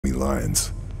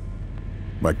lines.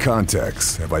 My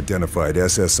contacts have identified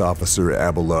SS Officer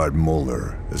Abelard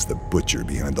Moeller as the butcher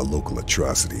behind the local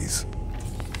atrocities.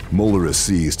 Moeller has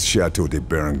seized Chateau de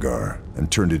Berengar and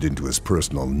turned it into his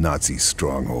personal Nazi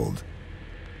stronghold.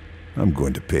 I'm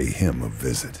going to pay him a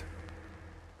visit.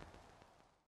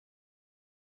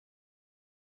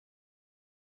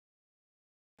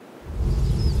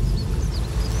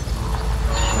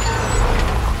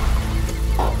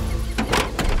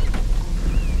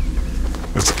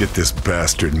 Let's get this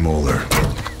bastard Moeller.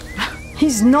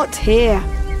 He's not here.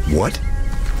 What?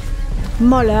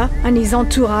 Moeller and his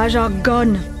entourage are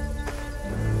gone.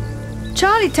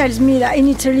 Charlie tells me that in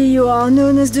Italy you are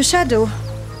known as the Shadow.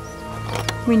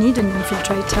 We need an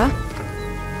infiltrator.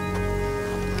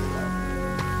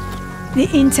 The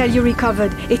intel you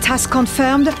recovered, it has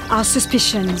confirmed our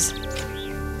suspicions.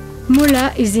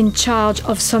 Moeller is in charge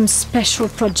of some special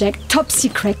project, top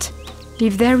secret.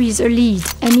 If there is a lead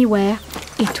anywhere,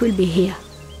 it will be here.